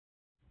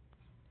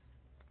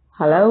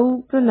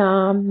Hello,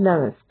 Pranam,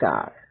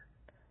 Namaskar.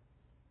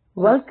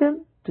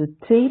 Welcome to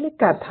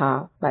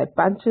Telekatha by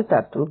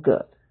Panchatattva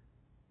Girl.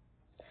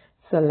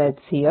 So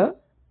let's hear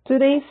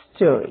today's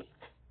story.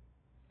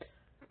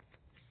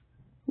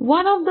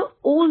 One of the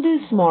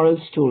oldest moral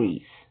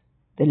stories,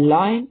 The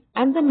Lion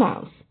and the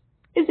Mouse,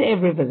 is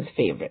everyone's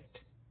favorite.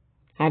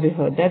 Have you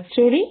heard that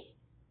story?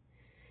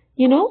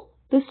 You know,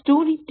 the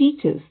story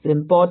teaches the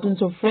importance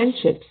of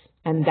friendships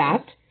and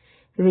that,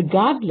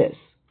 regardless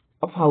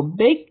of how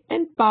big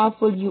and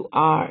powerful you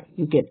are,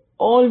 you can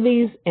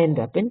always end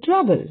up in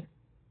trouble.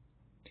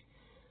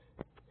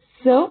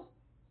 So,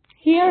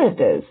 here it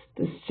is,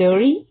 the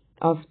story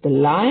of the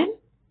lion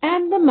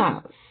and the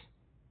mouse.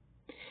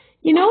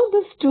 You know,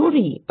 the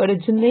story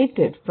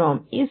originated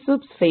from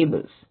Aesop's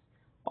fables,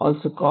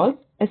 also called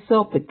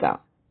Aesopica,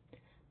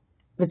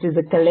 which is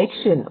a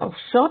collection of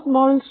short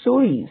moral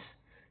stories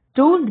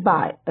told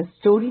by a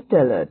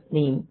storyteller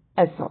named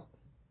Aesop.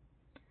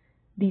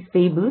 These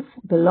fables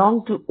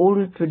belong to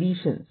oral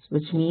traditions,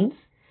 which means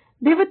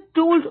they were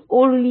told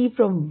orally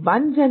from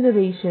one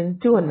generation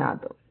to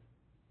another.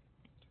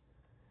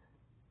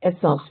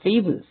 Aesop's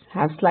fables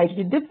have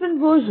slightly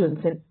different versions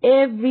in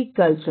every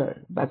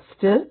culture, but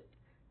still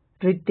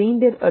retain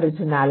their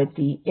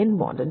originality in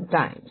modern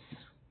times.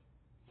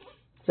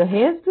 So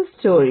here's the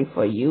story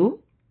for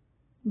you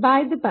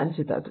by the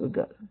Panchatattva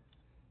Girl.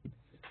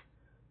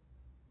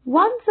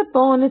 Once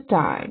upon a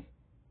time,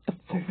 a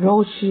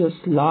ferocious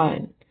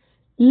lion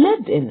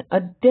lived in a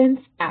dense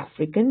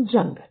African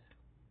jungle.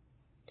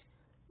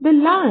 The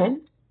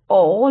lion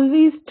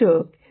always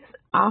took his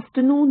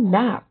afternoon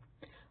nap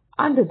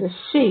under the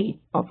shade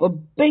of a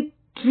big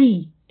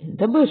tree in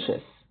the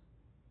bushes.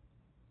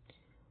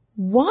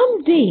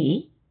 One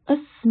day, a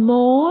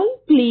small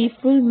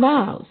playful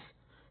mouse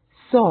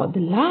saw the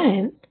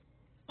lion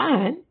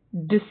and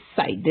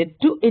decided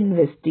to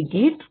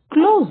investigate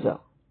closer.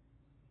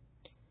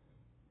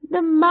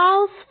 The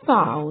mouse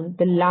found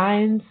the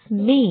lion's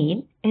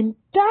mane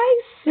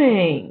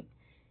enticing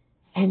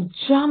and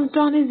jumped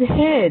on his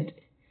head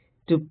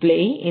to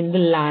play in the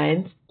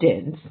lion's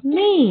dense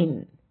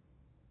mane.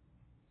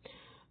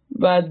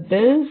 But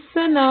this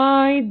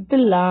annoyed the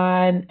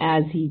lion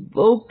as he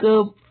woke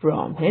up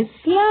from his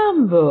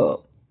slumber.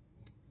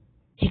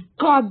 He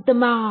caught the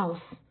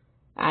mouse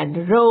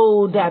and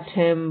roared at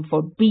him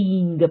for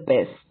being a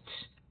pest.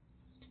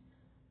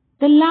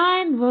 The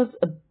lion was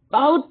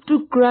about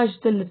to crush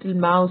the little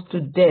mouse to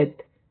death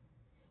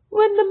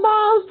when the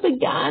mouse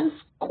began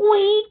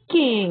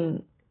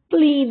squeaking,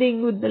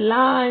 pleading with the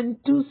lion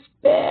to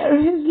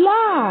spare his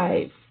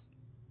life.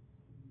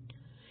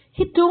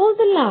 He told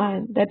the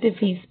lion that if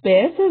he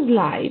spares his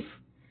life,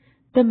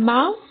 the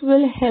mouse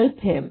will help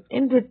him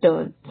in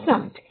return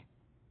someday.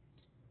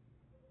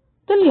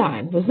 The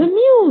lion was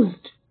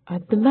amused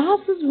at the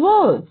mouse's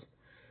words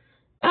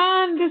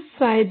and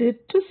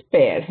decided to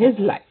spare his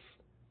life.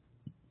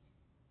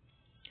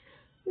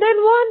 Then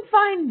one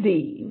fine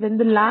day, when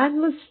the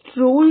lion was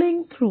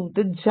strolling through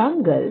the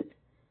jungle,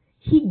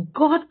 he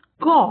got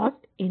caught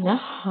in a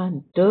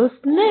hunter's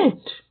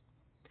net.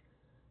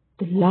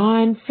 The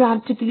lion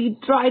frantically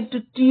tried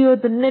to tear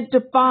the net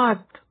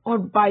apart or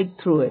bite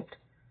through it.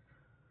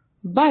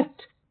 But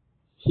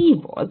he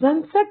was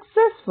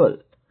unsuccessful,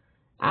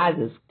 as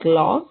his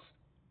claws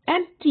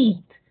and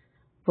teeth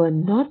were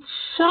not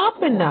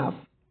sharp enough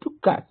to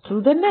cut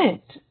through the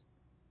net.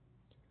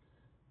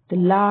 The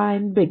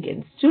lion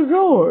begins to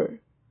roar,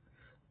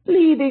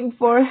 pleading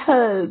for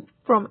help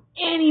from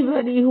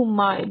anybody who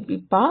might be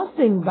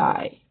passing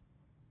by.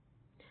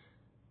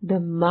 The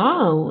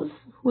mouse,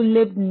 who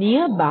lived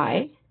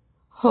nearby,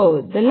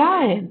 heard the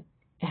lion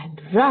and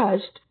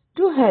rushed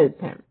to help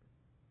him.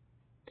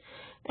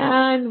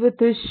 And with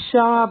his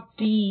sharp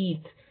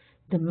teeth,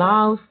 the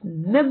mouse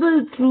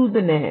nibbled through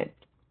the net.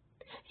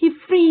 He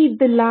freed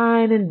the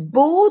lion and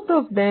both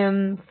of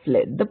them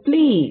fled the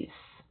place.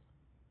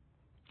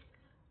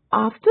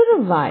 After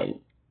a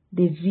while,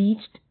 they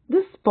reached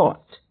the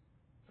spot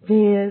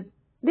where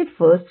they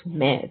first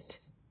met,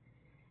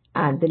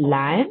 and the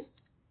lion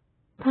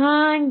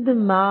thanked the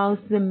mouse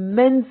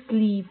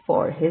immensely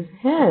for his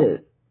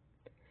help.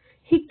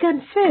 He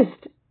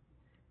confessed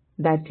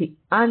that he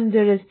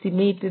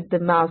underestimated the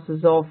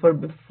mouse's offer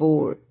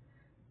before,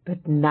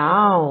 but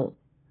now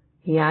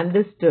he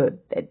understood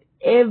that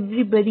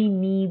everybody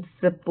needs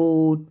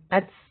support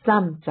at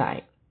some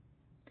time.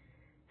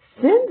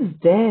 Since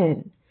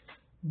then,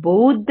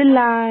 both the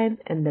lion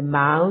and the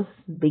mouse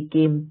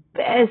became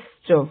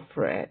best of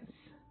friends.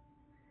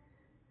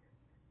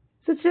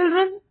 So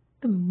children,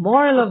 the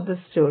moral of the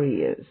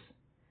story is,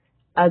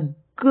 a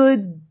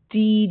good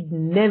deed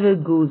never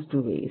goes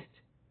to waste.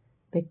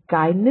 The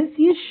kindness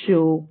you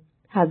show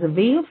has a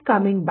way of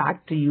coming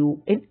back to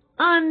you in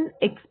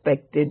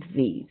unexpected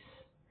ways.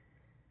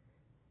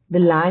 The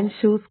lion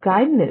shows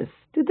kindness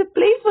to the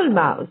playful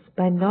mouse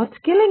by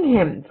not killing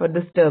him for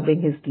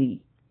disturbing his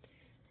sleep,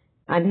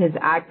 and his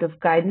act of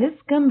kindness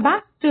comes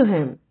back to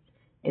him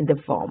in the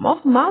form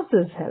of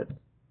mouse's help.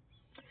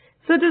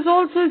 So it is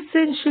also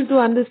essential to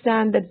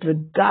understand that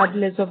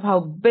regardless of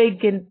how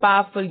big and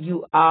powerful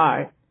you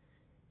are,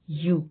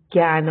 you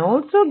can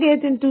also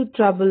get into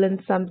trouble,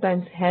 and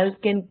sometimes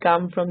help can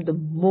come from the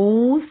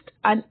most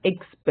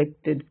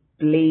unexpected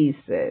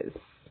places.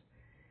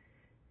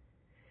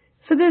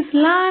 So this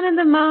Lion and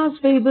the Mouse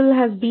fable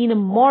has been a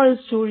moral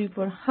story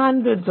for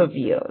hundreds of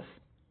years.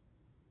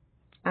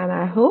 And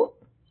I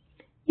hope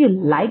you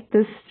like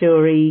this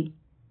story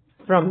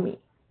from me.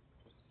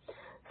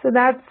 So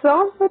that's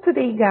all for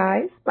today,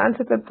 guys.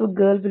 Panchatattva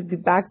Girl will be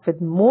back with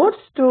more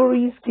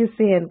stories, kisse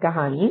and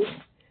kahanis.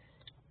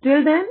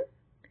 Till then,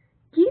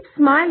 keep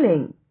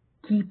smiling,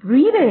 keep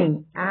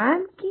reading,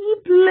 and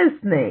keep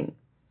listening.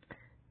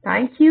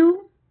 Thank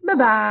you.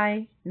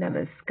 Bye-bye.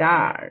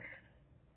 Namaskar.